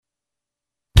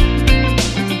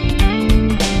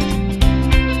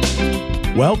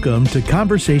Welcome to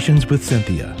Conversations with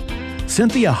Cynthia.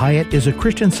 Cynthia Hiett is a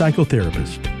Christian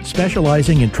psychotherapist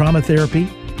specializing in trauma therapy,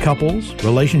 couples,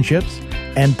 relationships,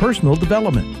 and personal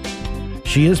development.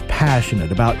 She is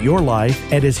passionate about your life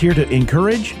and is here to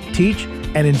encourage, teach,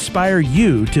 and inspire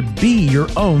you to be your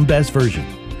own best version.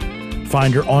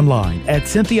 Find her online at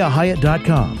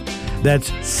CynthiaHiett.com.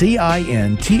 That's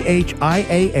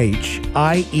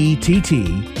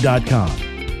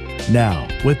CynthiaHiett.com. Now,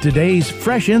 with today's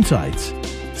fresh insights,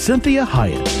 Cynthia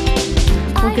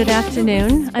Hiett. Well, good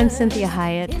afternoon. I'm Cynthia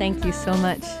Hiett. Thank you so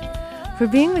much for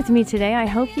being with me today. I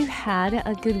hope you had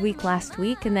a good week last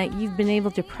week and that you've been able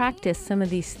to practice some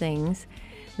of these things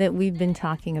that we've been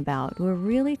talking about. We're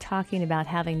really talking about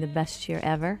having the best year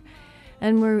ever,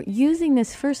 and we're using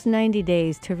this first 90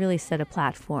 days to really set a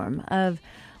platform of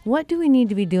what do we need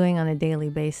to be doing on a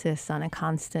daily basis, on a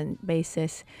constant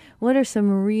basis? What are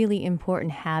some really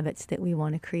important habits that we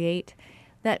want to create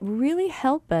that really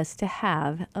help us to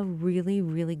have a really,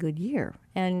 really good year?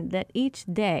 And that each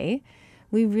day,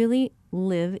 we really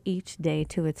live each day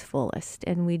to its fullest.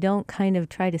 And we don't kind of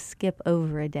try to skip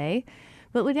over a day,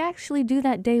 but would actually do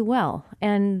that day well.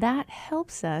 And that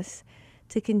helps us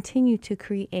to continue to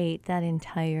create that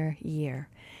entire year.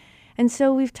 And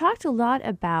so we've talked a lot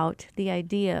about the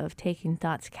idea of taking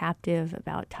thoughts captive,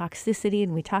 about toxicity,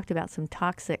 and we talked about some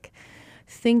toxic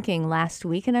thinking last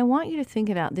week. And I want you to think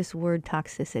about this word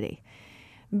toxicity,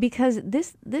 because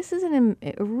this is a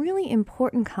really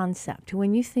important concept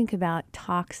when you think about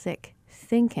toxic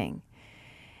thinking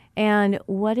and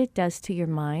what it does to your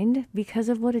mind because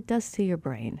of what it does to your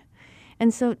brain.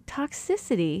 And so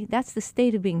toxicity, that's the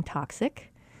state of being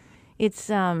toxic. It's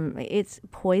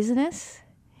poisonous.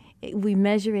 We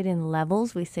measure it in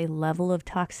levels. We say level of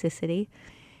toxicity.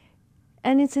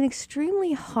 And it's an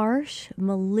extremely harsh,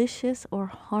 malicious, or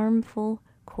harmful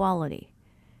quality.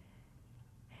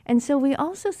 And so we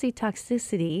also see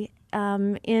toxicity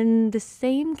in the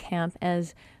same camp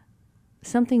as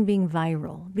something being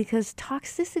viral, because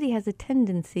toxicity has a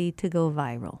tendency to go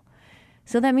viral.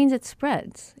 So that means it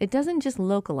spreads. It doesn't just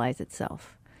localize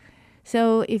itself.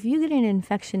 So if you get an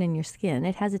infection in your skin,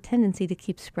 it has a tendency to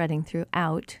keep spreading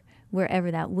throughout wherever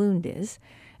that wound is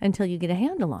until you get a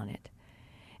handle on it.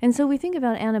 And so we think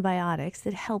about antibiotics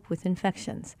that help with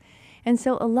infections. And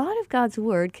so a lot of God's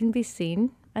word can be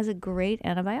seen as a great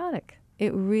antibiotic.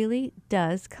 It really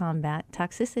does combat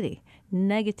toxicity,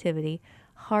 negativity,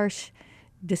 harsh,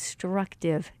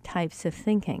 destructive types of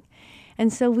thinking.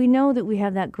 And so we know that we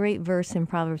have that great verse in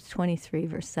Proverbs 23,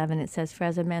 verse 7. It says, "For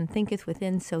as a man thinketh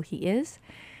within, so he is."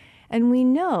 And we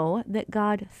know that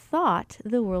God thought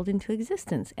the world into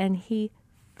existence, and he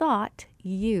thought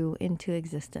you into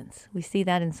existence. We see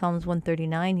that in Psalms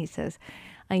 139. He says,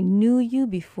 "I knew you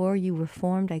before you were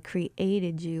formed. I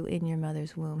created you in your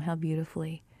mother's womb. How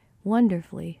beautifully,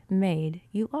 wonderfully made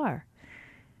you are."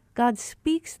 God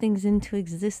speaks things into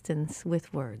existence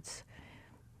with words.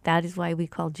 That is why we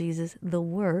call Jesus the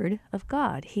Word of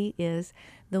God. He is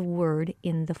the Word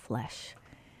in the flesh.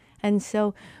 And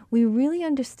so we really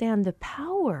understand the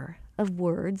power of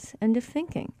words and of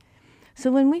thinking.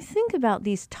 So when we think about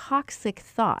these toxic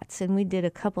thoughts, and we did a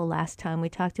couple last time, we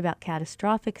talked about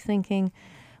catastrophic thinking.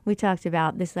 We talked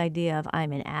about this idea of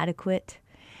I'm inadequate,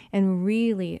 and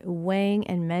really weighing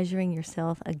and measuring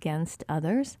yourself against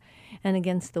others and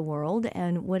against the world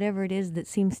and whatever it is that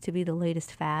seems to be the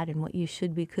latest fad and what you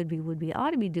should be, could be, would be, ought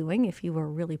to be doing if you were a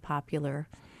really popular,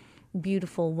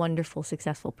 beautiful, wonderful,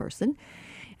 successful person.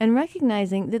 And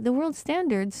recognizing that the world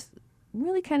standards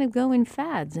really kind of go in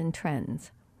fads and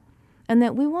trends. And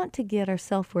that we want to get our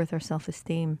self-worth, our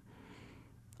self-esteem,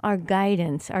 our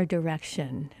guidance, our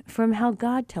direction from how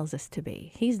God tells us to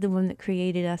be. He's the one that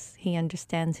created us. He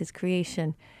understands his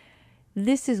creation.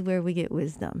 This is where we get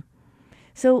wisdom.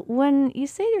 So when you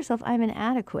say to yourself, I'm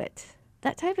inadequate,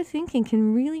 that type of thinking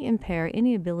can really impair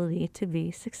any ability to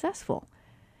be successful,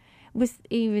 with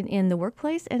even in the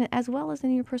workplace and as well as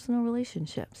in your personal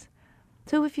relationships.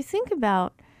 So if you think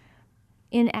about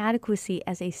inadequacy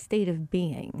as a state of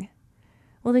being,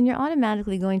 well, then you're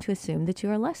automatically going to assume that you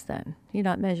are less than. You're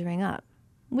not measuring up,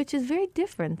 which is very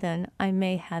different than I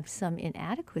may have some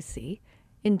inadequacy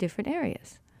in different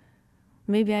areas.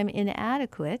 Maybe I'm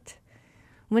inadequate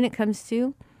when it comes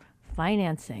to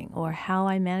financing or how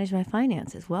I manage my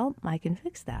finances. Well, I can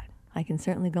fix that. I can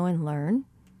certainly go and learn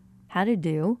how to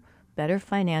do better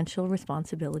financial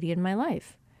responsibility in my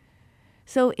life.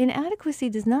 So inadequacy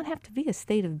does not have to be a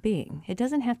state of being. It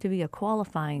doesn't have to be a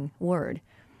qualifying word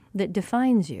that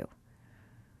defines you.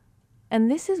 And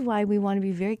this is why we want to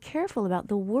be very careful about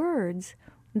the words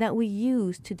that we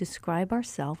use to describe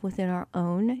ourselves within our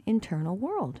own internal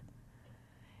world.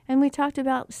 And we talked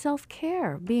about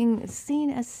self-care, being seen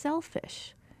as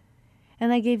selfish.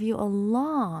 And I gave you a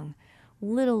long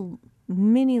little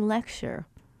mini lecture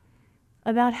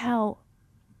about how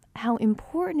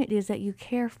important it is that you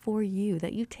care for you,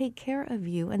 that you take care of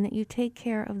you, and that you take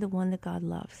care of the one that God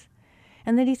loves.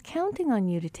 And that he's counting on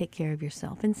you to take care of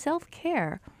yourself. And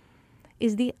self-care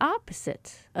is the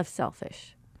opposite of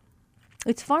selfish.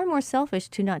 It's far more selfish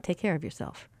to not take care of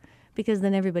yourself, because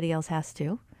then everybody else has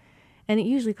to. And it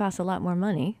usually costs a lot more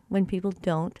money when people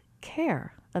don't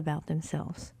care about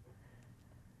themselves.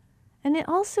 And it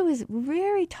also is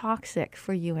very toxic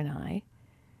for you and I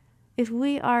if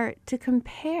we are to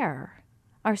compare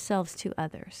ourselves to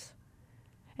others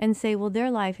and say, well,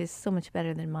 their life is so much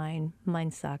better than mine.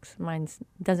 Mine sucks. Mine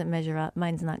doesn't measure up.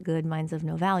 Mine's not good. Mine's of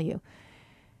no value.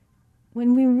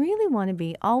 When we really want to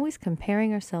be always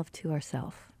comparing ourselves to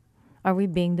ourselves, are we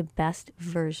being the best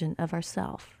version of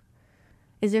ourselves?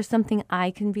 Is there something I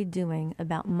can be doing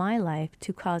about my life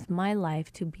to cause my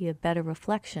life to be a better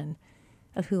reflection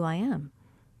of who I am?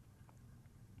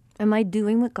 Am I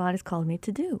doing what God has called me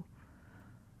to do?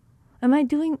 Am I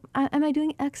doing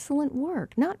excellent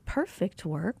work? Not perfect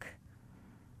work,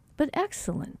 but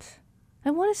excellent.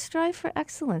 I want to strive for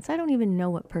excellence. I don't even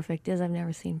know what perfect is. I've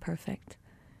never seen perfect.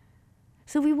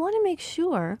 So we want to make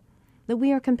sure that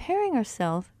we are comparing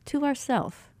ourselves to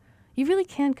ourselves. You really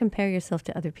can't compare yourself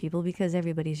to other people because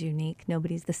everybody's unique.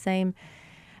 Nobody's the same.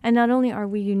 And not only are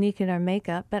we unique in our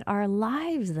makeup, but our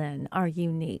lives then are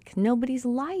unique. Nobody's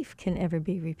life can ever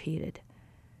be repeated.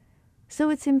 So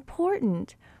it's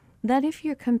important that if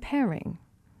you're comparing,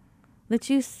 that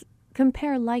you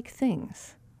compare like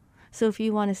things. So if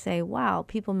you want to say, wow,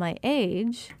 people my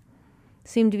age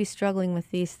seem to be struggling with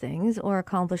these things or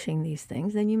accomplishing these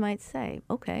things, then you might say,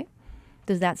 okay,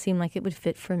 does that seem like it would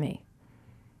fit for me?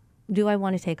 Do I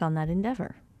want to take on that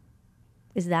endeavor?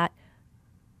 Is that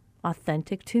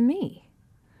authentic to me?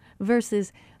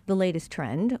 Versus the latest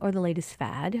trend or the latest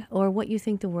fad or what you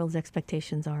think the world's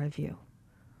expectations are of you.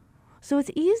 So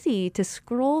it's easy to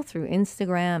scroll through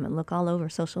Instagram and look all over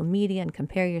social media and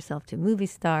compare yourself to movie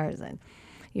stars and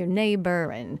your neighbor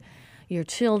and your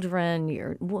children,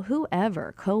 your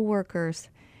whoever, coworkers.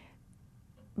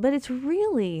 But it's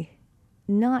really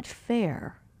not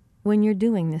fair when you're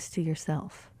doing this to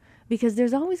yourself. Because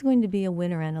there's always going to be a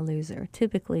winner and a loser.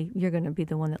 Typically, you're going to be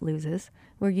the one that loses.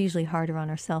 We're usually harder on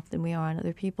ourselves than we are on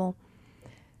other people.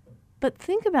 But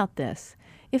think about this.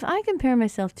 If I compare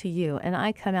myself to you and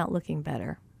I come out looking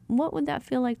better, what would that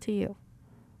feel like to you?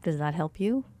 Does that help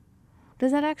you?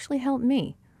 Does that actually help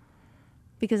me?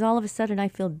 Because all of a sudden I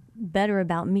feel better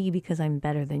about me because I'm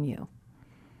better than you.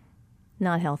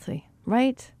 Not healthy,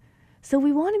 right? So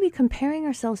we want to be comparing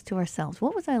ourselves to ourselves.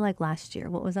 What was I like last year?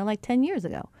 What was I like 10 years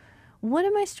ago? What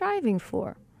am I striving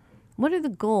for? What are the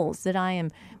goals that I am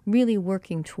really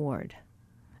working toward?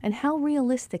 And how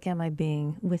realistic am I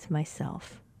being with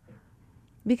myself?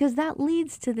 Because that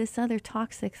leads to this other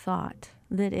toxic thought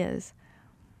that is,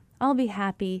 I'll be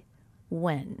happy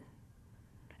when.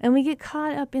 And we get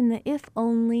caught up in the if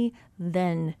only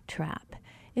then trap.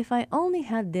 If I only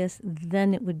had this,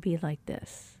 then it would be like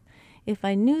this. If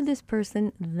I knew this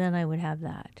person, then I would have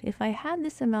that. If I had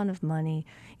this amount of money,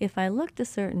 if I looked a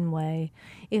certain way,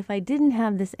 if I didn't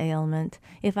have this ailment,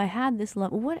 if I had this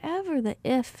love, whatever the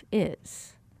if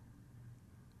is,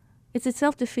 it's a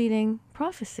self-defeating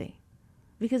prophecy.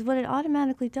 Because what it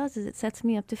automatically does is it sets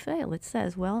me up to fail. It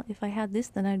says, well, if I had this,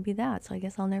 then I'd be that, so I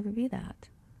guess I'll never be that.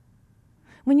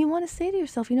 When you want to say to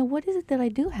yourself, what is it that I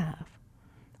do have?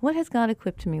 What has God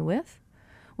equipped me with?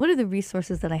 What are the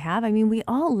resources that I have? I mean, we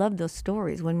all love those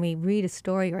stories when we read a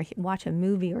story or watch a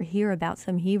movie or hear about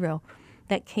some hero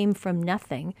that came from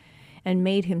nothing and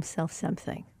made himself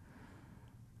something.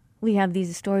 We have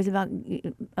these stories about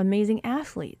amazing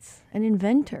athletes and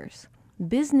inventors,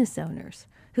 business owners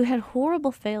who had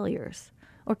horrible failures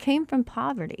or came from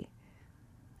poverty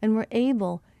and were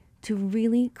able to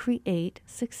really create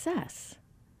success.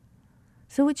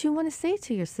 So what you want to say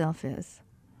to yourself is,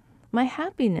 my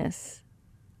happiness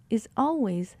is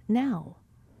always now.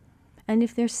 And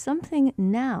if there's something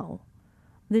now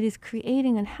that is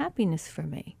creating unhappiness for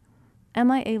me,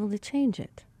 am I able to change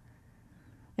it?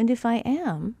 And if I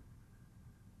am,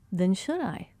 then should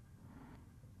I?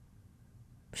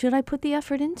 Should I put the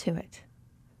effort into it?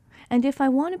 And if I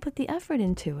want to put the effort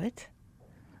into it,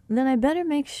 then I better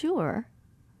make sure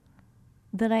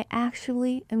that I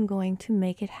actually am going to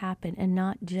make it happen and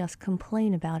not just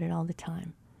complain about it all the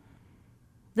time.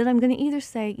 That I'm going to either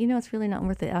say, it's really not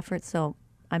worth the effort, so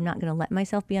I'm not going to let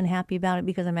myself be unhappy about it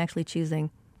because I'm actually choosing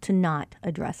to not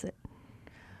address it.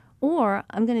 Or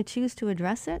I'm going to choose to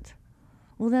address it.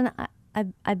 Well, then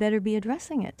I better be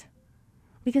addressing it.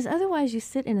 Because otherwise you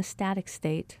sit in a static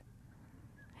state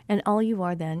and all you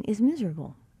are then is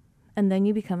miserable. And then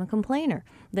you become a complainer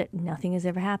that nothing has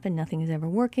ever happened, nothing is ever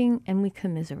working, and we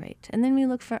commiserate. And then we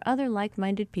look for other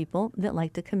like-minded people that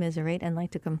like to commiserate and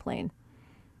like to complain.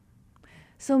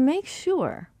 So make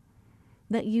sure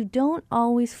that you don't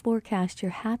always forecast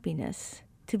your happiness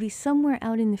to be somewhere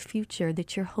out in the future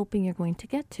that you're hoping you're going to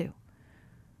get to.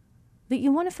 That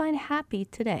you want to find happy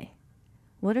today.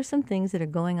 What are some things that are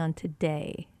going on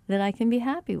today that I can be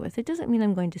happy with? It doesn't mean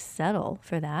I'm going to settle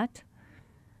for that.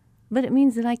 But it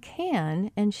means that I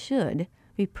can and should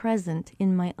be present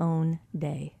in my own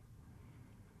day.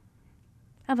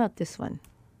 How about this one?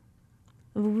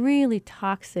 A really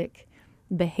toxic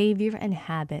behavior and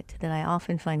habit that I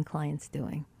often find clients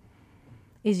doing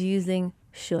is using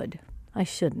should. I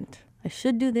shouldn't. I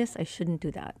should do this, I shouldn't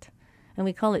do that. And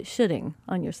we call it shoulding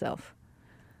on yourself.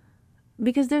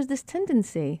 Because there's this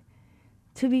tendency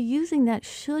to be using that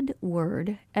should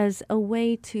word as a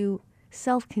way to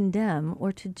self-condemn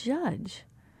or to judge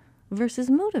versus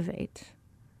motivate.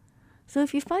 So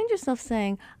if you find yourself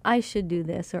saying, I should do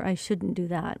this or I shouldn't do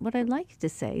that, what I'd like you to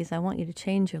say is I want you to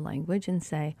change your language and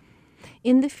say,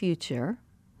 in the future,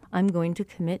 I'm going to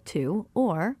commit to,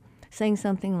 or saying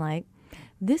something like,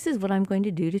 this is what I'm going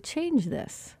to do to change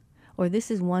this, or this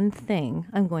is one thing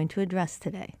I'm going to address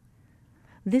today.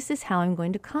 This is how I'm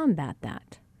going to combat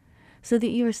that. So that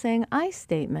you are saying I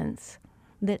statements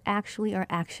that actually are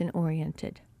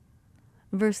action-oriented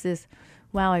versus,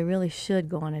 wow, I really should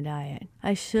go on a diet.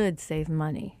 I should save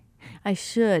money. I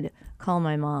should call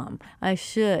my mom. I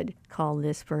should call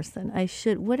this person. I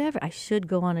should, whatever. I should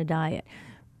go on a diet.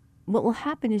 What will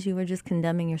happen is you are just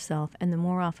condemning yourself, and the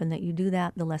more often that you do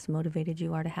that, the less motivated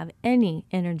you are to have any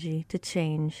energy to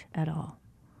change at all.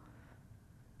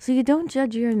 So you don't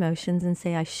judge your emotions and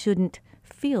say, I shouldn't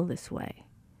feel this way.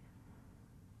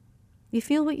 You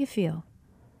feel what you feel.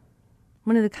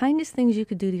 One of the kindest things you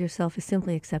could do to yourself is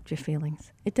simply accept your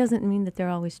feelings. It doesn't mean that they're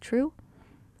always true,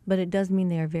 but it does mean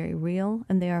they are very real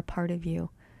and they are part of you.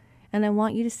 And I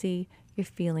want you to see your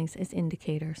feelings as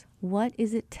indicators. What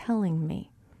is it telling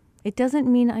me? It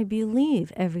doesn't mean I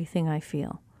believe everything I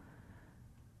feel.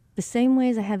 The same way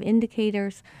as I have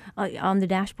indicators on the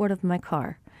dashboard of my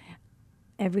car.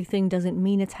 Everything doesn't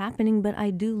mean it's happening, but I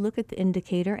do look at the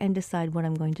indicator and decide what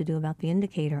I'm going to do about the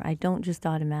indicator. I don't just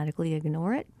automatically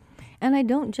ignore it, and I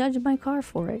don't judge my car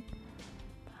for it.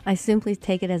 I simply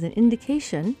take it as an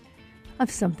indication of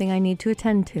something I need to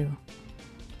attend to.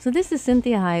 So this is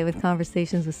Cynthia Hiett with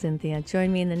Conversations with Cynthia.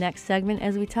 Join me in the next segment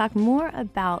as we talk more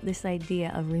about this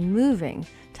idea of removing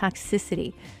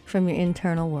toxicity from your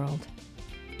internal world.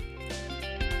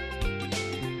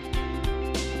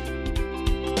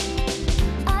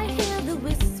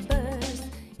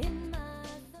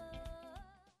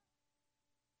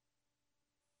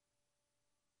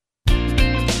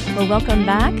 Well, welcome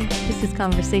back. This is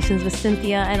Conversations with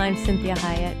Cynthia, and I'm Cynthia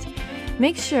Hiett.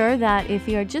 Make sure that if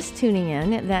you are just tuning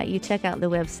in, that you check out the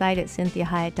website at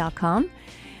cynthiahiett.com,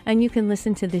 and you can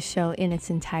listen to this show in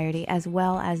its entirety, as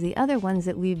well as the other ones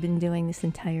that we've been doing this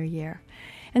entire year.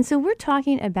 And so we're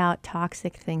talking about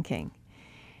toxic thinking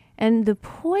and the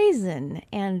poison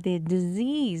and the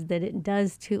disease that it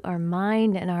does to our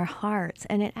mind and our hearts,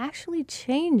 and it actually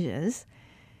changes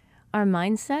our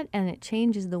mindset, and it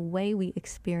changes the way we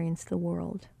experience the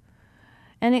world.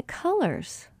 And it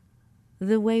colors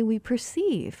the way we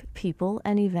perceive people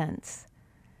and events.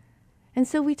 And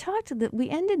so we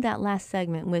ended that last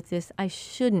segment with this, I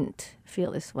shouldn't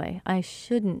feel this way. I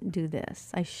shouldn't do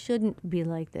this. I shouldn't be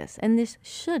like this. And this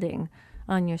shoulding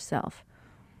on yourself.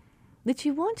 That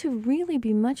you want to really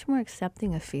be much more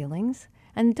accepting of feelings.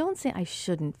 And don't say, I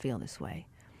shouldn't feel this way.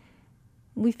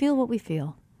 We feel what we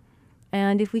feel.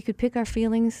 And if we could pick our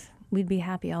feelings, we'd be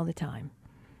happy all the time.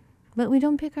 But we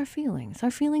don't pick our feelings.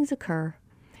 Our feelings occur.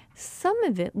 Some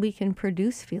of it we can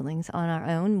produce feelings on our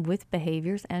own with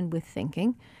behaviors and with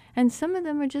thinking. And some of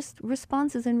them are just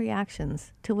responses and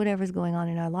reactions to whatever's going on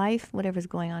in our life, whatever's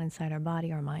going on inside our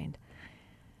body or mind.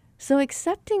 So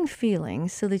accepting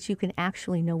feelings so that you can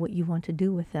actually know what you want to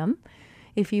do with them,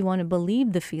 if you want to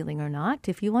believe the feeling or not,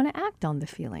 if you want to act on the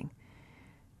feeling.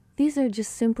 These are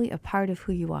just simply a part of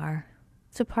who you are.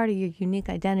 It's a part of your unique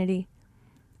identity.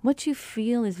 What you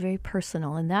feel is very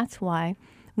personal, and that's why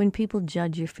when people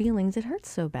judge your feelings, it hurts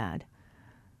so bad.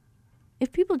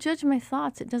 If people judge my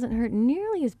thoughts, it doesn't hurt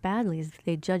nearly as badly as if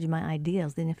they judge my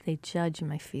ideals than if they judge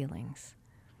my feelings.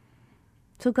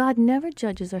 So God never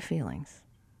judges our feelings.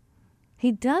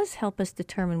 He does help us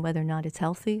determine whether or not it's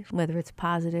healthy, whether it's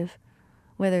positive,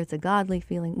 whether it's a godly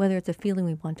feeling, whether it's a feeling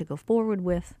we want to go forward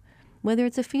with, whether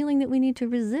it's a feeling that we need to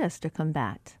resist or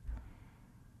combat.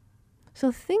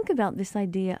 So think about this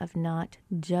idea of not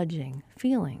judging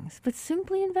feelings, but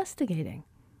simply investigating,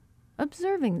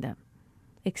 observing them,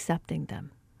 accepting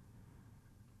them.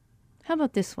 How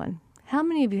about this one? How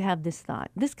many of you have this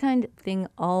thought? This kind of thing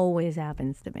always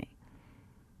happens to me.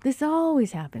 This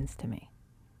always happens to me.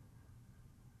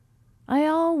 I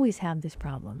always have this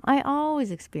problem. I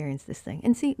always experience this thing.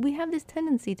 And see, we have this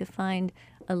tendency to find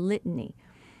a litany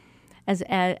as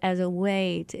a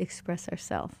way to express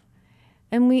ourselves.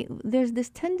 And there's this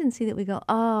tendency that we go,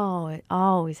 oh, it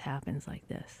always happens like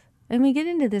this. And we get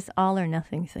into this all or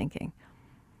nothing thinking.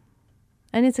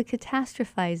 And it's a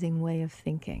catastrophizing way of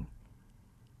thinking.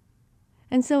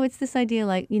 And so it's this idea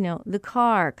like, the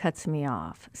car cuts me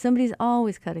off. Somebody's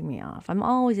always cutting me off. I'm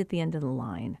always at the end of the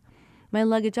line. My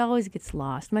luggage always gets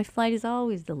lost. My flight is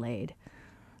always delayed.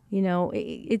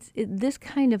 It's this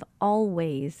kind of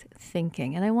always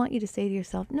thinking. And I want you to say to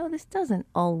yourself, no, this doesn't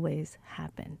always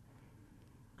happen.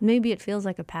 Maybe it feels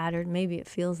like a pattern. Maybe it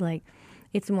feels like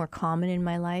it's more common in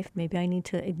my life. Maybe I need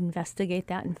to investigate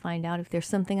that and find out if there's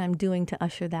something I'm doing to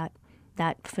usher that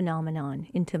phenomenon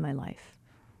into my life.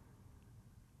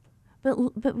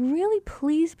 But really,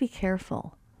 please be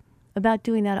careful about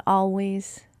doing that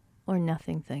always or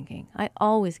nothing thinking. I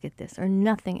always get this, or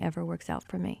nothing ever works out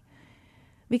for me.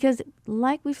 Because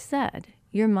like we've said,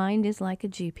 your mind is like a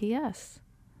GPS.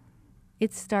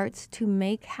 It starts to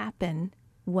make happen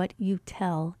what you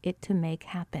tell it to make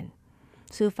happen.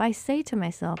 So if I say to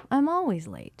myself, I'm always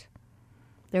late,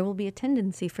 there will be a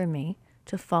tendency for me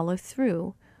to follow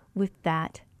through with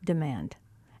that demand,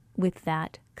 with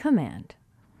that command.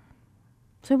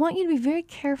 So I want you to be very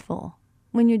careful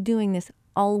when you're doing this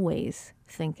always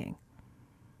thinking.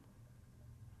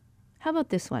 How about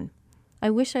this one?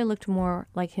 I wish I looked more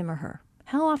like him or her.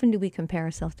 How often do we compare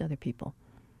ourselves to other people?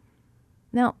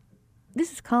 Now,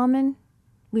 this is common.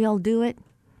 We all do it.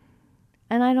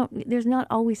 And there's not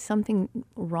always something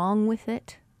wrong with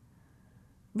it.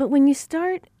 But when you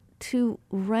start to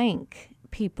rank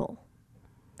people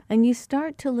and you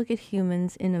start to look at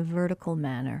humans in a vertical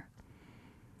manner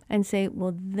and say,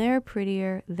 well, they're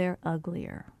prettier, they're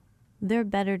uglier, they're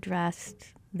better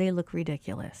dressed, they look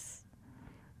ridiculous,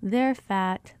 they're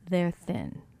fat, they're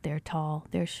thin, they're tall,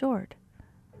 they're short.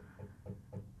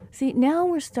 See, now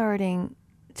we're starting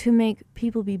to make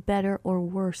people be better or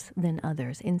worse than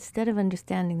others instead of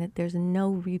understanding that there's no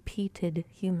repeated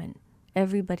human.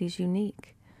 Everybody's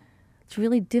unique. It's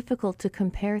really difficult to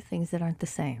compare things that aren't the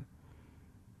same.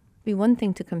 It'd be one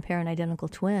thing to compare an identical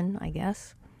twin, I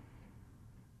guess.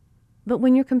 But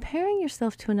when you're comparing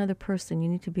yourself to another person, you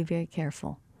need to be very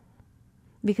careful.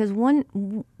 Because one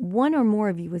or more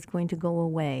of you is going to go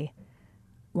away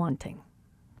wanting.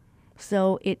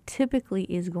 So it typically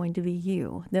is going to be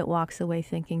you that walks away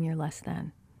thinking you're less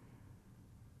than.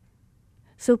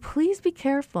 So please be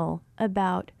careful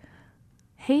about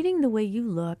hating the way you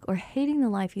look or hating the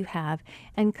life you have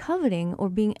and coveting or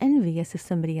being envious of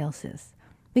somebody else's,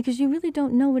 because you really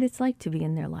don't know what it's like to be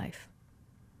in their life.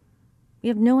 You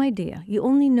have no idea. You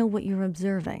only know what you're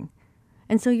observing.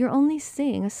 And so you're only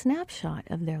seeing a snapshot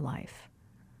of their life.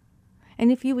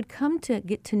 And if you would come to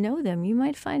get to know them, you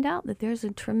might find out that there's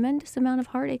a tremendous amount of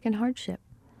heartache and hardship.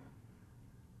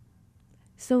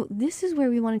 So this is where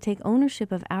we want to take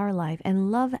ownership of our life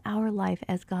and love our life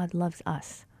as God loves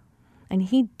us. And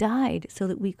He died so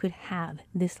that we could have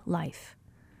this life.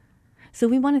 So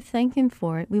we want to thank Him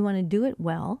for it. We want to do it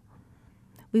well.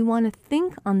 We want to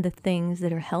think on the things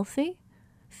that are healthy.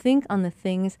 Think on the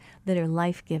things that are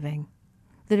life-giving,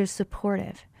 that are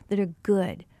supportive, that are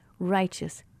good,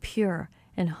 righteous, pure,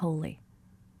 and holy.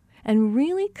 And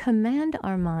really command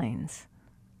our minds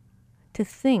to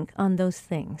think on those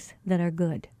things that are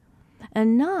good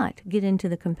and not get into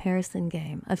the comparison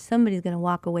game of somebody's going to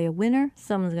walk away a winner,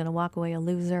 someone's going to walk away a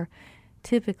loser.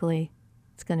 Typically,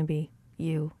 it's going to be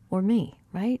you or me,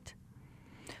 right?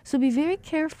 So be very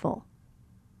careful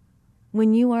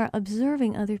when you are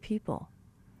observing other people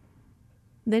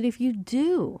that if you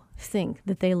do think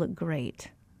that they look great,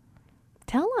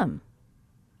 tell them.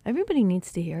 Everybody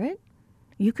needs to hear it.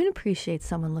 You can appreciate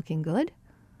someone looking good.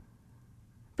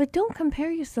 But don't compare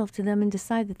yourself to them and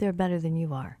decide that they're better than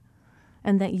you are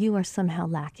and that you are somehow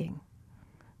lacking.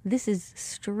 This is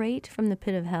straight from the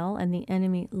pit of hell, and the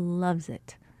enemy loves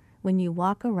it when you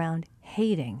walk around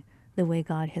hating the way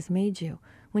God has made you,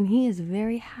 when He is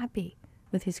very happy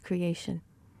with His creation.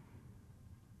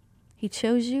 He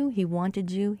chose you, He wanted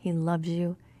you, He loves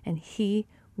you, and He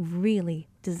really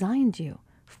designed you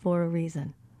for a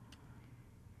reason.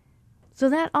 So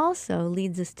that also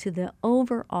leads us to the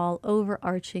overall,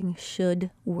 overarching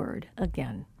should word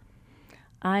again.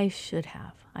 I should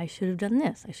have. I should have done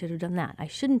this. I should have done that. I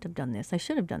shouldn't have done this. I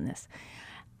should have done this.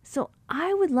 So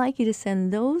I would like you to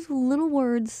send those little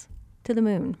words to the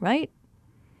moon, right?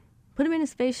 Put them in a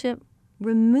spaceship,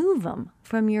 remove them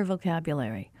from your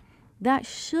vocabulary. That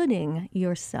shoulding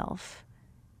yourself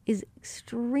is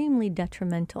extremely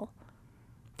detrimental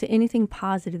to anything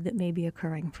positive that may be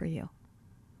occurring for you.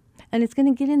 And it's going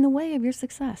to get in the way of your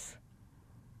success.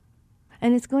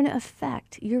 And it's going to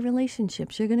affect your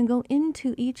relationships. You're going to go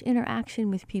into each interaction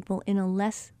with people in a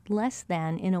less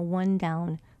than, in a one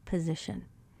down position.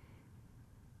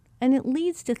 And it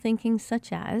leads to thinking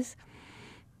such as,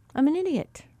 I'm an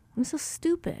idiot. I'm so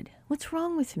stupid. What's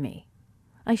wrong with me?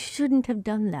 I shouldn't have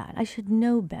done that. I should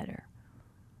know better.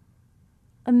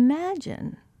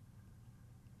 Imagine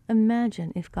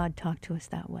if God talked to us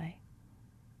that way.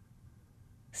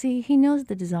 See, he knows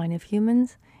the design of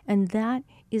humans, and that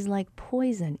is like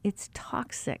poison. It's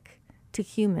toxic to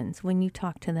humans when you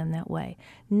talk to them that way.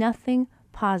 Nothing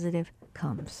positive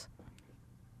comes.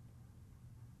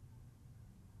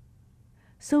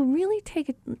 So really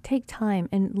take time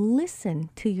and listen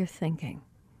to your thinking.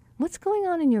 What's going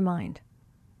on in your mind?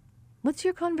 What's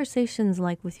your conversations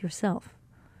like with yourself?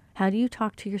 How do you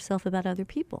talk to yourself about other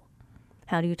people?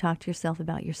 How do you talk to yourself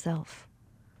about yourself?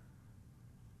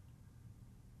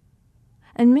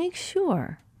 And make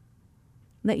sure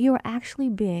that you're actually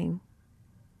being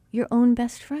your own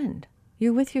best friend.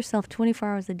 You're with yourself 24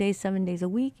 hours a day, 7 days a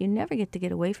week. You never get to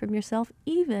get away from yourself,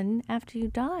 even after you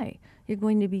die. You're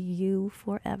going to be you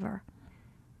forever.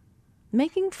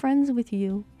 Making friends with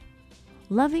you,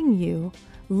 loving you,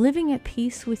 living at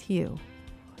peace with you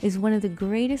is one of the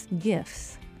greatest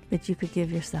gifts that you could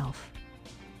give yourself.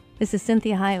 This is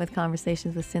Cinthia Hiett with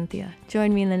Conversations with Cinthia.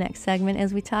 Join me in the next segment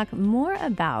as we talk more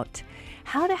about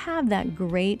how to have that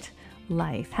great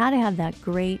life, how to have that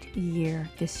great year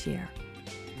this year.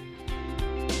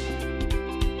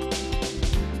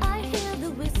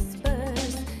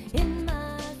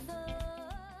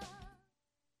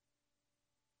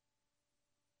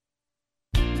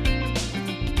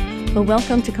 Well,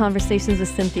 welcome to Conversations with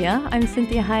Cinthia. I'm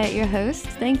Cinthia Hiett, your host.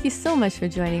 Thank you so much for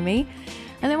joining me.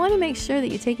 And I want to make sure that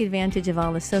you take advantage of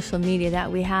all the social media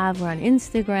that we have. We're on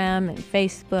Instagram and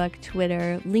Facebook,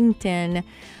 Twitter, LinkedIn,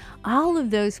 all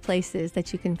of those places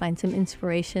that you can find some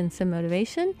inspiration, some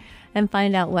motivation, and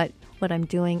find out what I'm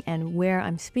doing and where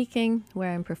I'm speaking,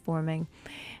 where I'm performing.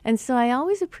 And so I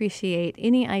always appreciate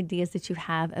any ideas that you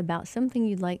have about something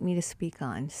you'd like me to speak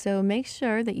on. So make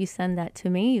sure that you send that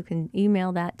to me. You can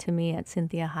email that to me at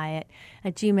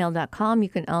cynthiahiett@gmail.com. You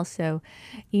can also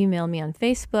email me on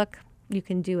Facebook. You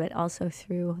can do it also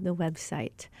through the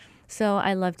website. So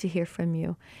I love to hear from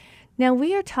you. Now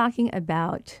we are talking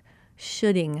about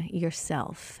shoulding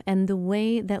yourself and the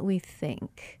way that we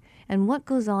think and what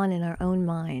goes on in our own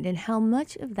mind and how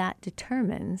much of that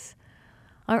determines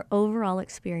our overall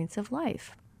experience of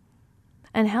life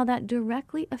and how that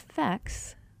directly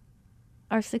affects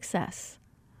our success.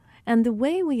 And the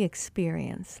way we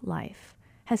experience life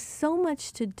has so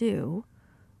much to do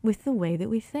with the way that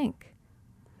we think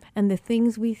and the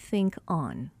things we think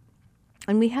on.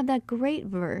 And we have that great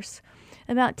verse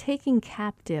about taking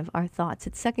captive our thoughts.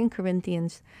 It's 2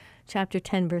 Corinthians chapter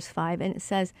 10, verse 5, and it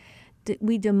says,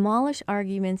 we demolish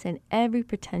arguments and every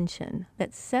pretension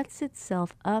that sets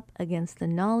itself up against the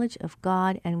knowledge of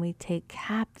God, and we take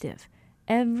captive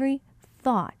every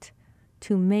thought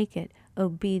to make it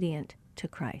obedient to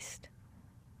Christ.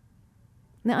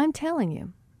 Now, I'm telling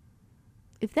you,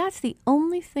 if that's the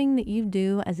only thing that you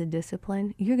do as a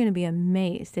discipline, you're going to be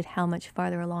amazed at how much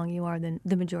farther along you are than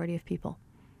the majority of people.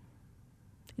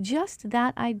 Just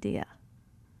that idea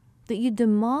that you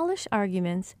demolish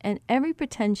arguments and every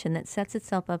pretension that sets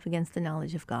itself up against the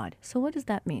knowledge of God. So what does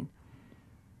that mean?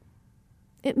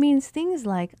 It means things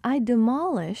like, I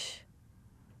demolish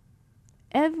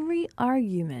every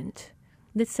argument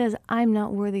that says I'm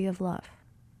not worthy of love,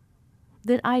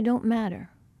 that I don't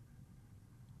matter,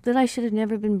 that I should have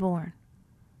never been born,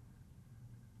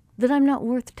 that I'm not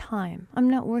worth time, I'm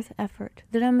not worth effort,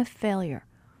 that I'm a failure.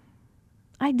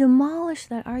 I demolish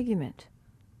that argument.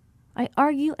 I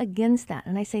argue against that,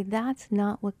 and I say, that's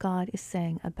not what God is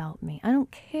saying about me. I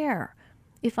don't care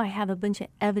if I have a bunch of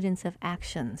evidence of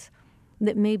actions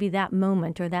that maybe that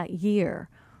moment or that year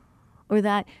or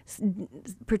that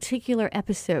particular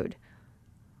episode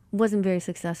wasn't very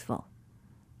successful.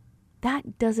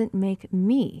 That doesn't make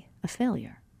me a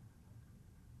failure.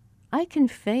 I can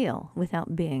fail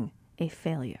without being a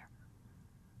failure.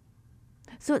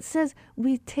 So it says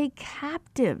we take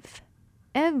captive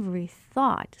every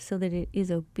thought so that it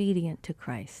is obedient to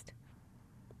Christ.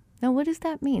 Now, what does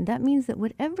that mean? That means that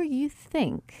whatever you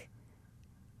think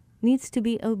needs to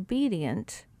be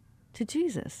obedient to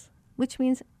Jesus, which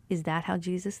means, is that how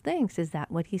Jesus thinks? Is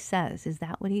that what he says? Is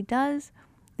that what he does?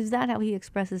 Is that how he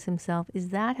expresses himself? Is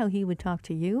that how he would talk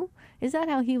to you? Is that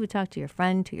how he would talk to your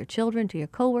friend, to your children, to your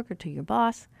coworker, to your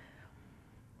boss?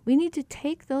 We need to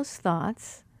take those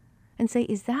thoughts and say,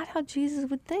 is that how Jesus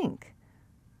would think?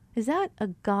 Is that a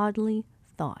godly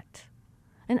thought?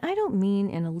 And I don't mean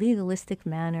in a legalistic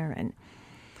manner and,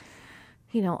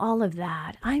 all of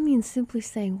that. I mean simply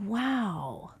saying,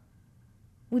 wow,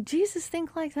 would Jesus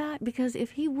think like that? Because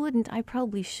if he wouldn't, I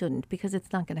probably shouldn't, because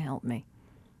it's not going to help me.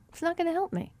 It's not going to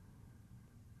help me.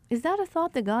 Is that a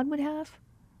thought that God would have?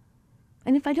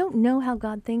 And if I don't know how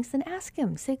God thinks, then ask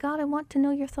him. Say, God, I want to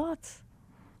know your thoughts.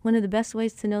 One of the best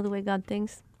ways to know the way God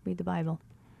thinks, read the Bible.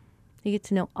 You get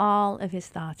to know all of his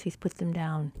thoughts. He's put them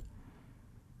down.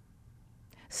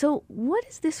 So what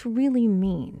does this really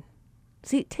mean?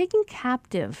 See, taking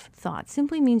captive thoughts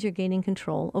simply means you're gaining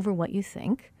control over what you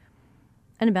think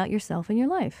and about yourself and your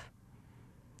life.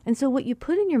 And so what you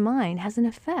put in your mind has an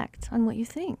effect on what you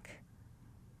think.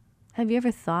 Have you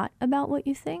ever thought about what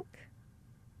you think?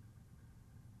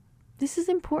 This is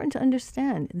important to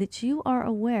understand, that you are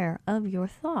aware of your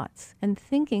thoughts and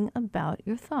thinking about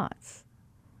your thoughts.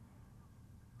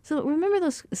 So remember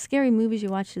those scary movies you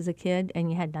watched as a kid and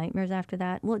you had nightmares after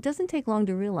that? Well, it doesn't take long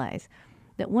to realize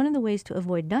that one of the ways to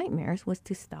avoid nightmares was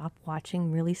to stop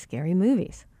watching really scary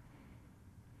movies.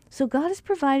 So God has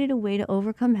provided a way to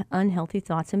overcome unhealthy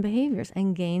thoughts and behaviors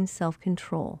and gain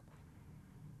self-control.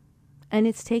 And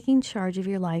it's taking charge of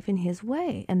your life in his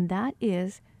way, and that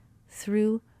is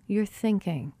through your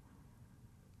thinking.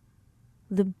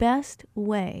 The best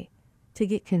way to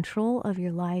get control of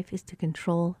your life is to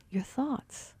control your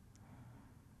thoughts.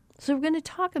 So we're going to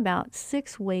talk about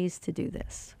 6 ways to do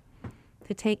this,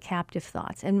 to take captive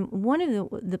thoughts. And one of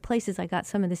the places I got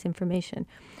some of this information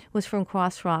was from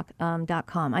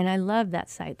crossrock.com. And I love that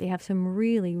site. They have some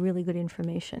really, really good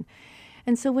information.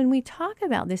 And so when we talk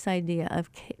about this idea of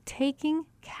taking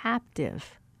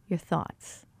captive your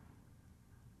thoughts,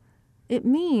 it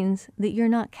means that you're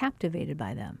not captivated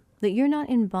by them, that you're not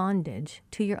in bondage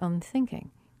to your own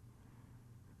thinking,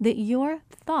 that your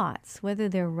thoughts, whether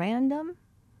they're random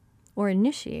or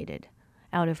initiated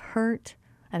out of hurt,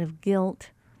 out of guilt,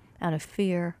 out of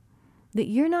fear, that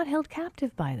you're not held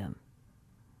captive by them,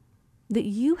 that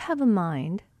you have a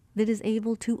mind that is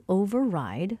able to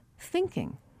override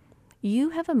thinking. You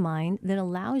have a mind that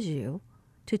allows you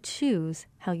to choose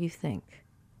how you think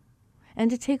and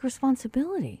to take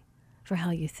responsibility for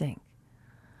how you think,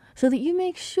 so that you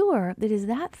make sure that is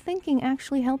that thinking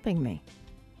actually helping me?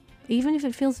 Even if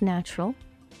it feels natural,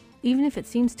 even if it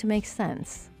seems to make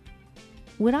sense.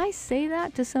 Would I say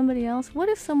that to somebody else? What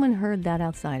if someone heard that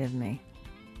outside of me?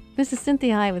 This is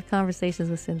Cynthia Hiett with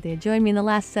Conversations with Cynthia. Join me in the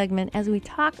last segment as we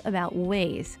talk about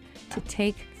ways to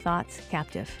take thoughts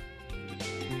captive.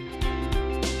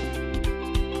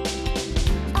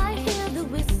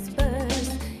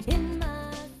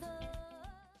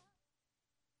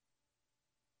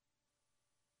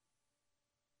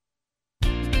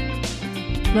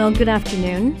 Well, good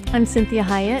afternoon. I'm Cynthia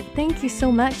Hiett. Thank you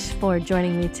so much for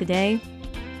joining me today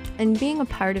and being a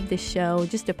part of this show,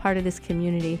 just a part of this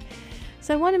community.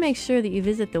 So I want to make sure that you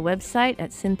visit the website at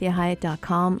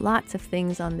cynthiahiett.com. Lots of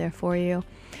things on there for you.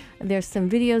 There's some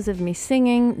videos of me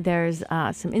singing. There's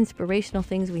some inspirational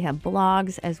things. We have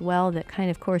blogs as well that kind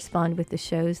of correspond with the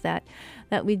shows that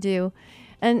we do.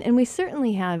 And we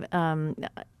certainly have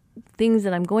things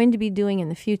that I'm going to be doing in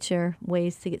the future,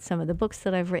 ways to get some of the books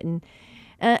that I've written.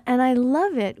 And I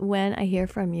love it when I hear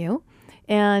from you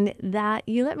and that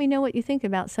you let me know what you think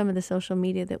about some of the social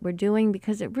media that we're doing,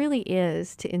 because it really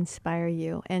is to inspire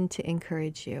you and to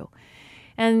encourage you.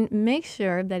 And make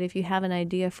sure that if you have an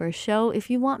idea for a show,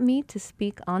 if you want me to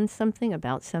speak on something,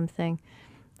 about something,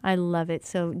 I love it.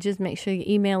 So just make sure you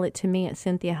email it to me at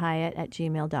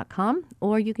cynthiahiett@gmail.com,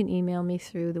 or you can email me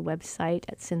through the website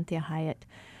at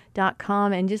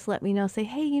cynthiahiett.com and just let me know. Say,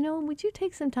 hey, would you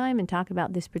take some time and talk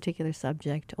about this particular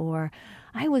subject? Or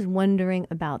I was wondering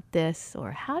about this,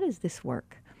 or how does this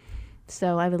work?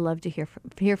 So I would love to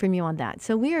hear from you on that.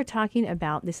 So we are talking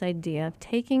about this idea of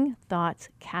taking thoughts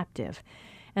captive.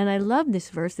 And I love this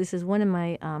verse. This is one of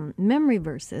my memory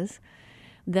verses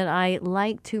that I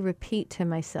like to repeat to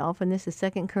myself. And this is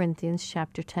 2 Corinthians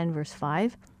chapter 10, verse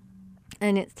 5.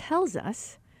 And it tells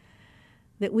us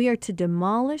that we are to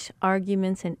demolish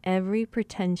arguments and every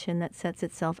pretension that sets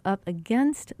itself up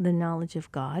against the knowledge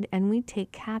of God, and we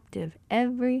take captive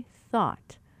every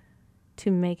thought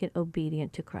to make it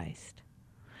obedient to Christ.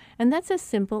 And that's as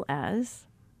simple as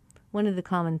one of the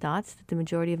common thoughts that the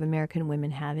majority of American women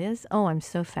have is, oh, I'm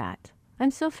so fat. I'm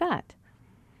so fat.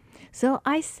 So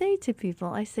I say to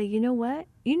people, you know what?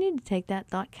 You need to take that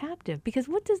thought captive, because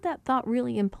what does that thought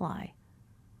really imply?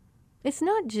 It's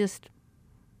not just,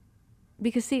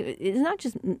 because see, it's not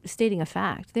just stating a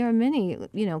fact. There are many,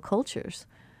 cultures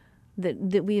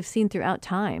that we have seen throughout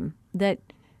time that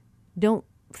don't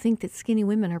think that skinny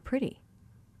women are pretty.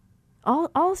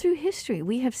 All through history,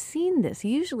 we have seen this.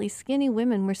 Usually skinny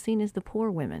women were seen as the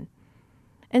poor women.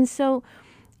 And so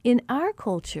in our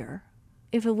culture,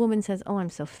 if a woman says, oh, I'm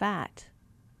so fat,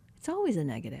 it's always a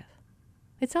negative.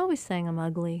 It's always saying I'm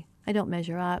ugly, I don't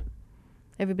measure up,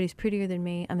 everybody's prettier than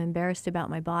me, I'm embarrassed about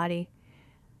my body,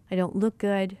 I don't look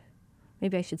good,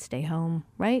 maybe I should stay home,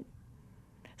 right?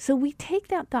 So we take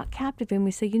that thought captive and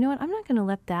we say, you know what, I'm not going to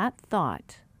let that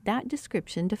thought, that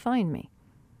description define me.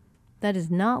 That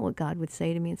is not what God would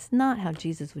say to me. It's not how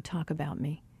Jesus would talk about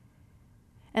me.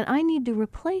 And I need to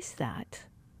replace that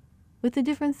with a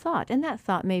different thought. And that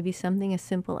thought may be something as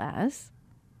simple as,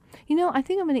 I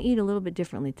think I'm going to eat a little bit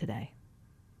differently today.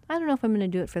 I don't know if I'm going to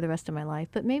do it for the rest of my life,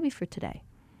 but maybe for today.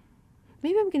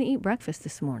 Maybe I'm going to eat breakfast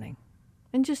this morning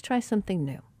and just try something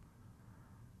new.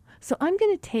 So I'm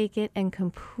going to take it and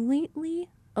completely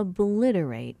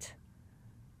obliterate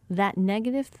that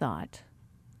negative thought.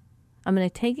 I'm going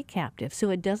to take it captive so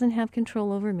it doesn't have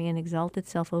control over me and exalt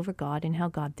itself over God and how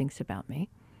God thinks about me.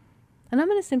 And I'm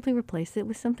going to simply replace it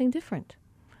with something different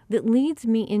that leads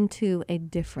me into a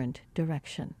different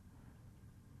direction.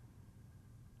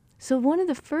 So one of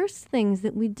the first things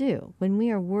that we do when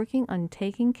we are working on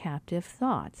taking captive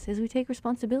thoughts is we take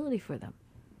responsibility for them.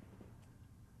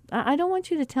 I don't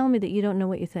want you to tell me that you don't know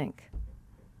what you think.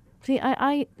 See,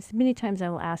 I many times I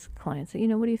will ask clients,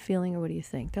 what are you feeling or what do you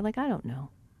think? They're like, I don't know.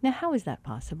 Now, how is that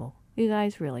possible? You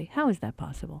guys, really, how is that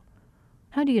possible?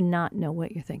 How do you not know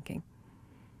what you're thinking?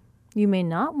 You may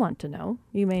not want to know.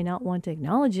 You may not want to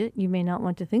acknowledge it. You may not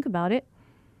want to think about it.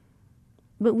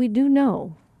 But we do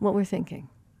know what we're thinking.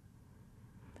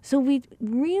 So we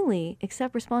really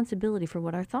accept responsibility for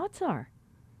what our thoughts are.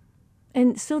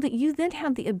 And so that you then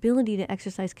have the ability to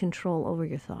exercise control over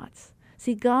your thoughts.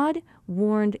 See, God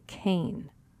warned Cain,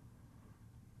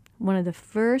 one of the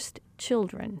first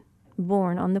children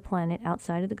born on the planet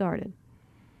outside of the garden.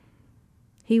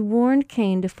 He warned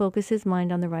Cain to focus his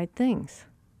mind on the right things.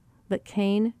 But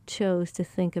Cain chose to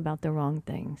think about the wrong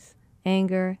things.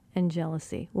 Anger and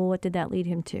jealousy. Well, what did that lead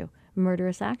him to?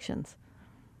 Murderous actions.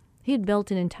 He had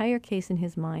built an entire case in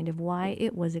his mind of why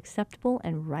it was acceptable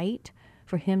and right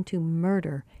for him to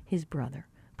murder his brother.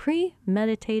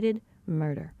 Premeditated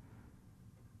murder.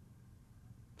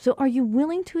 So are you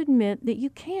willing to admit that you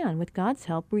can, with God's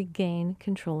help, regain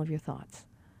control of your thoughts?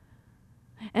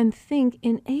 And think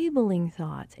enabling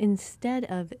thoughts instead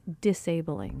of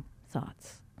disabling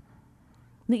thoughts.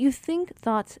 That you think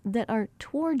thoughts that are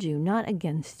toward you, not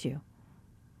against you.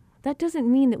 That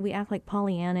doesn't mean that we act like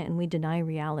Pollyanna and we deny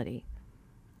reality.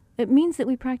 It means that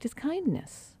we practice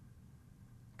kindness,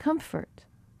 comfort,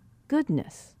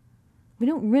 goodness. We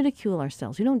don't ridicule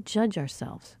ourselves. We don't judge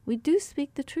ourselves. We do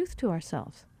speak the truth to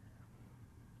ourselves.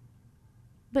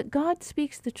 But God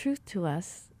speaks the truth to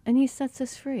us and he sets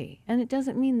us free. And it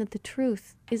doesn't mean that the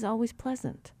truth is always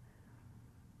pleasant.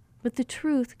 But the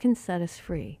truth can set us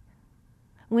free.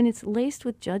 When it's laced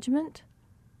with judgment,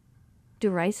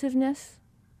 derisiveness,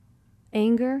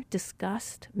 anger,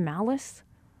 disgust, malice,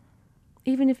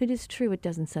 even if it is true, it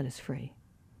doesn't set us free.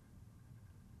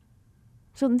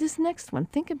 So this next one,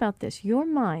 think about this. Your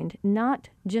mind, not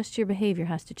just your behavior,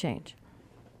 has to change.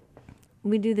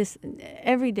 We do this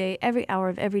every day, every hour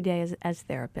of every day as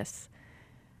therapists.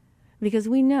 Because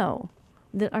we know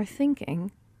that our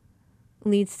thinking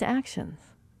leads to actions.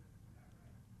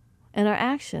 And our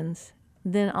actions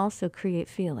then also create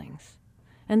feelings.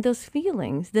 And those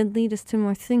feelings then lead us to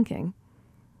more thinking.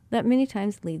 That many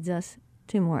times leads us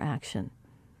to more action.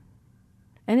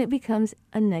 And it becomes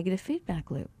a negative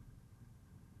feedback loop.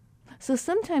 So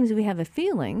sometimes we have a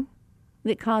feeling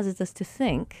that causes us to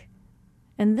think,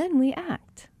 and then we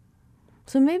act.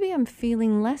 So maybe I'm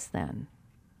feeling less than.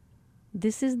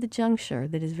 This is the juncture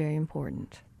that is very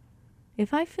important.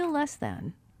 If I feel less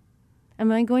than,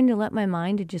 am I going to let my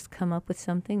mind just come up with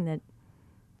something that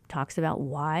talks about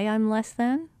why I'm less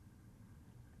than?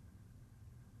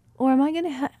 Or am I going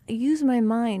to use my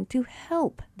mind to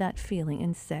help that feeling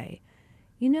and say,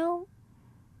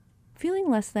 feeling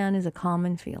less than is a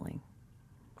common feeling.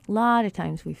 A lot of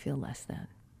times we feel less than.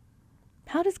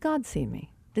 How does God see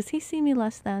me? Does he see me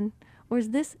less than? Or is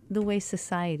this the way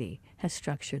society has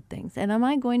structured things? And am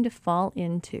I going to fall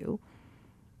into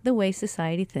the way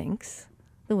society thinks,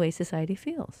 the way society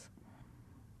feels?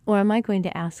 Or am I going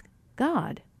to ask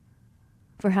God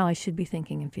for how I should be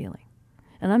thinking and feeling?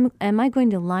 And am I going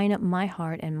to line up my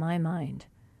heart and my mind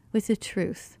with the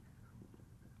truth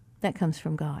that comes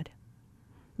from God?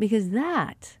 Because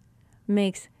that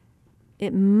makes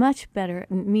it much better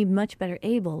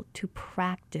able to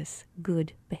practice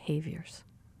good behaviors.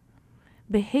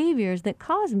 Behaviors that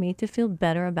cause me to feel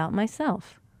better about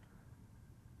myself.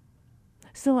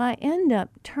 So I end up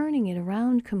turning it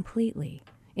around completely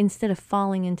instead of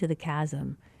falling into the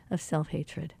chasm of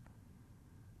self-hatred.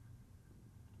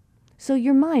 So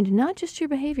your mind, not just your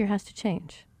behavior, has to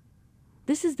change.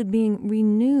 This is the being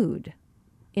renewed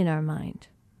in our mind.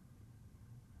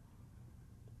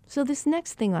 So this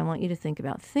next thing I want you to think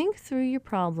about, think through your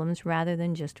problems rather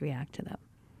than just react to them.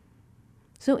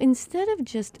 So instead of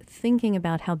just thinking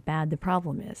about how bad the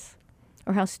problem is,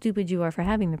 or how stupid you are for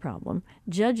having the problem,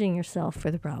 judging yourself for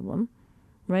the problem,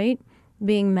 right?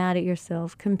 Being mad at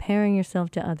yourself, comparing yourself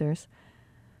to others,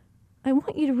 I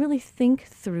want you to really think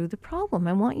through the problem.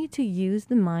 I want you to use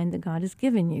the mind that God has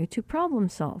given you to problem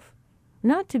solve,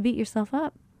 not to beat yourself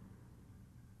up.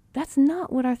 That's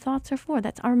not what our thoughts are for.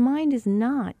 Our mind is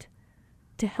not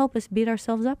to help us beat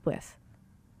ourselves up with.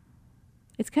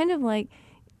 It's kind of like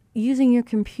using your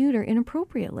computer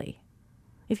inappropriately.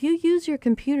 If you use your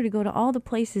computer to go to all the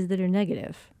places that are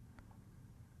negative,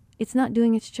 it's not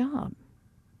doing its job.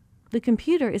 The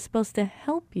computer is supposed to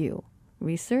help you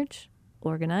research,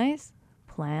 organize,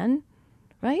 plan,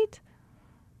 right?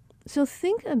 So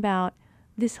think about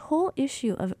this whole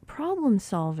issue of problem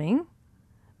solving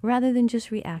rather than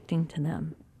just reacting to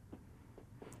them,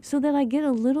 so that I get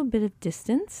a little bit of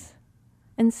distance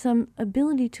and some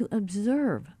ability to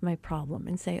observe my problem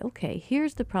and say, okay,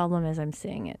 here's the problem as I'm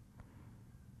seeing it.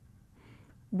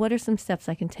 What are some steps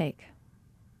I can take?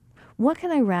 What can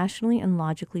I rationally and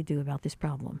logically do about this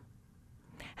problem?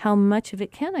 How much of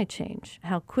it can I change?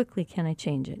 How quickly can I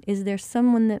change it? Is there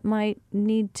someone that I might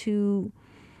need to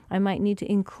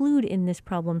include in this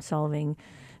problem solving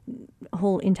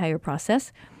whole entire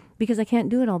process, because I can't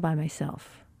do it all by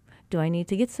myself? Do I need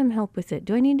to get some help with it?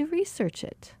 Do I need to research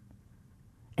it?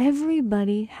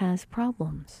 Everybody has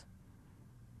problems.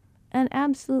 And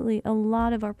absolutely a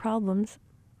lot of our problems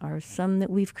are some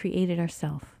that we've created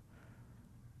ourselves.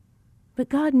 But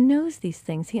God knows these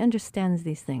things. He understands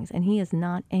these things, and He is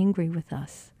not angry with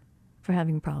us for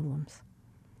having problems.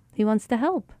 He wants to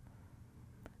help.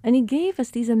 And He gave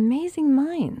us these amazing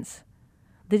minds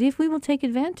that, if we will take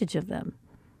advantage of them,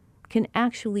 can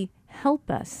actually help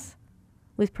us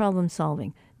with problem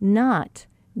solving, not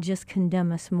just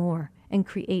condemn us more and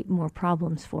create more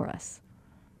problems for us.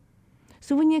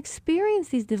 So when you experience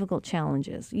these difficult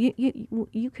challenges,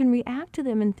 you can react to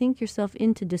them and think yourself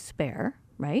into despair,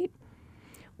 right?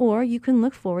 Or you can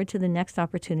look forward to the next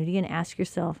opportunity and ask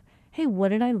yourself, hey, what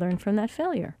did I learn from that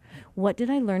failure? What did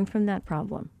I learn from that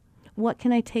problem? What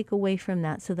can I take away from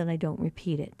that so that I don't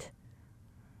repeat it?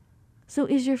 So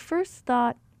is your first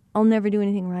thought, I'll never do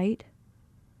anything right?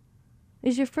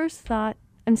 Is your first thought,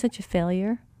 I'm such a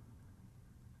failure?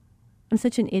 I'm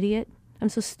such an idiot? I'm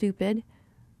so stupid?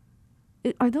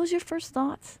 Are those your first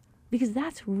thoughts? Because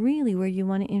that's really where you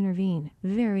want to intervene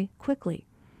very quickly,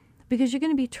 because you're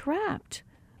going to be trapped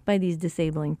by these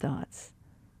disabling thoughts.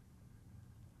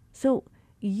 So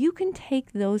you can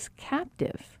take those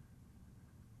captive.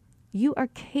 You are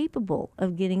capable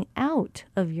of getting out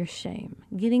of your shame,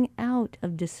 getting out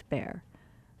of despair,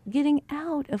 getting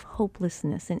out of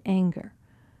hopelessness and anger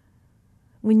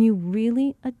when you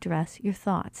really address your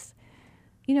thoughts.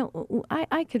 You know,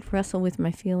 I could wrestle with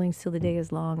my feelings till the day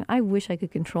is long. I wish I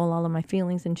could control all of my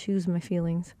feelings and choose my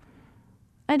feelings.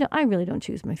 I really don't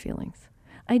choose my feelings.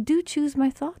 I do choose my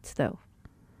thoughts, though.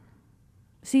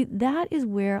 See, that is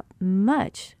where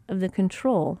much of the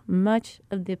control, much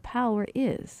of the power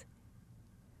is.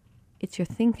 It's your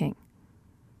thinking.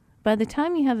 By the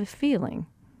time you have a feeling,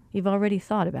 you've already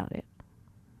thought about it.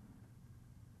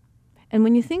 And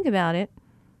when you think about it,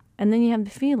 and then you have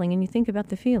the feeling, and you think about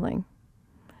the feeling,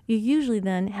 you usually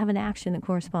then have an action that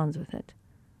corresponds with it.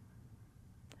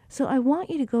 So I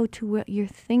want you to go to what you're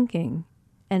thinking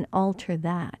and alter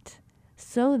that,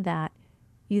 so that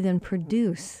you then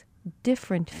produce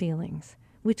different feelings,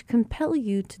 which compel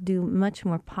you to do much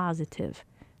more positive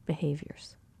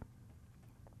behaviors.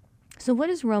 So what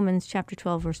does Romans chapter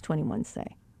 12, verse 21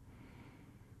 say?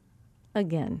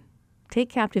 Again, take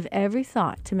captive every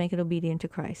thought to make it obedient to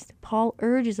Christ. Paul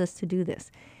urges us to do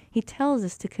this. He tells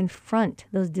us to confront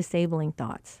those disabling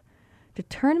thoughts, to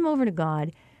turn them over to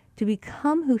God, to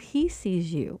become who He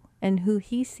sees you and who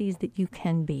He sees that you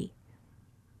can be.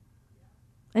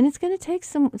 And it's going to take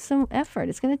some effort.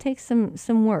 It's going to take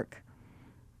some work,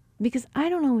 because I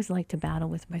don't always like to battle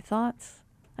with my thoughts.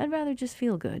 I'd rather just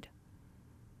feel good.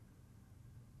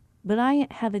 but I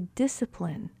have a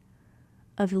discipline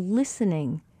of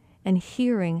listening and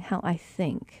hearing how I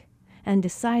think and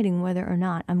deciding whether or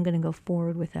not I'm going to go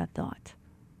forward with that thought.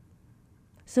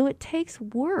 So it takes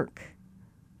work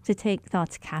to take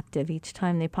thoughts captive each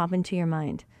time they pop into your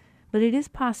mind, but it is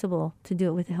possible to do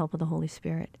it with the help of the Holy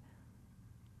Spirit.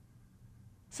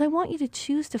 So I want you to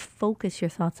choose to focus your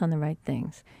thoughts on the right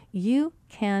things. You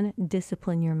can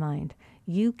discipline your mind.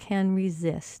 You can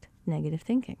resist negative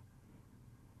thinking.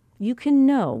 You can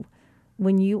know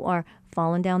when you are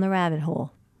falling down the rabbit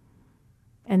hole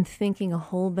and thinking a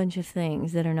whole bunch of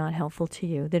things that are not helpful to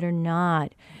you, that are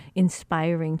not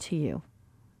inspiring to you.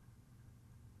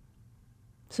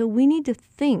 So we need to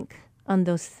think on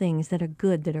those things that are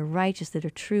good, that are righteous, that are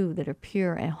true, that are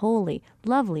pure and holy,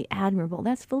 lovely, admirable.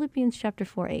 That's Philippians chapter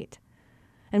 4:8.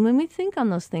 And when we think on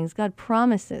those things, God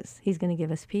promises He's going to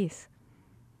give us peace.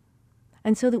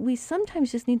 And so that we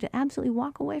sometimes just need to absolutely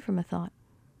walk away from a thought.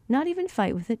 Not even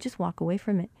fight with it, just walk away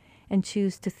from it and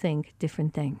choose to think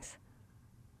different things.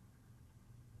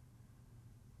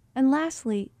 And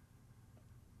lastly,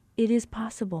 it is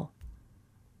possible.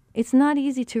 It's not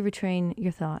easy to retrain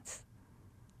your thoughts.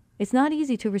 It's not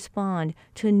easy to respond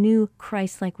to a new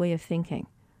Christ-like way of thinking.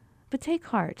 But take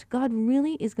heart. God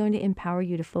really is going to empower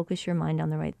you to focus your mind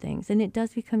on the right things, and it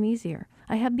does become easier.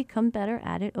 I have become better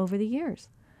at it over the years.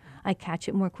 I catch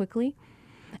it more quickly,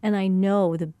 and I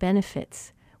know the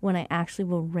benefits when I actually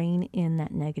will rein in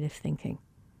that negative thinking.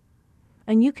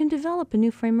 And you can develop a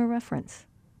new frame of reference,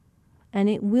 and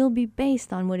it will be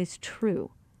based on what is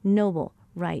true, noble,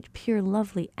 right, pure,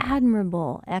 lovely,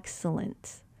 admirable,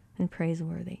 excellent, and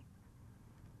praiseworthy.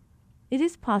 It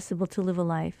is possible to live a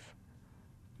life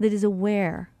that is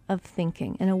aware of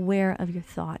thinking and aware of your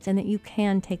thoughts, and that you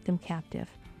can take them captive.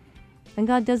 And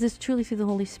God does this truly through the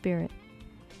Holy Spirit.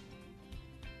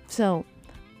 So,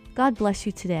 God bless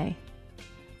you today.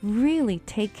 Really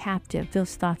take captive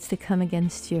those thoughts that come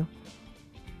against you,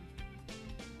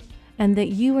 and that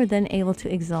you are then able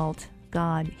to exalt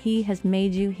God. He has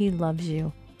made you. He loves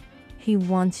you. He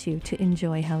wants you to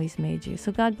enjoy how He's made you.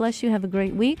 So God bless you. Have a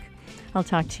great week. I'll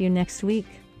talk to you next week.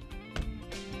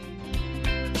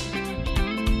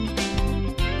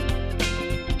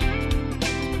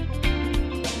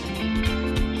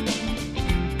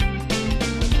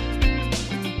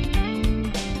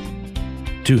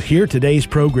 To hear today's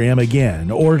program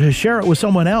again or to share it with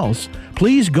someone else,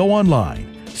 please go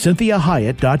online,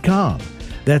 CynthiaHiett.com.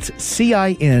 That's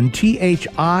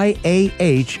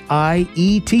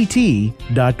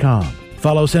CynthiaHiett.com.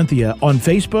 Follow Cynthia on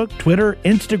Facebook, Twitter,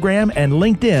 Instagram, and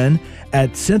LinkedIn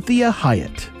at Cynthia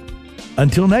Hiett.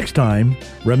 Until next time,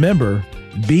 remember,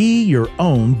 be your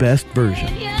own best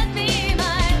version.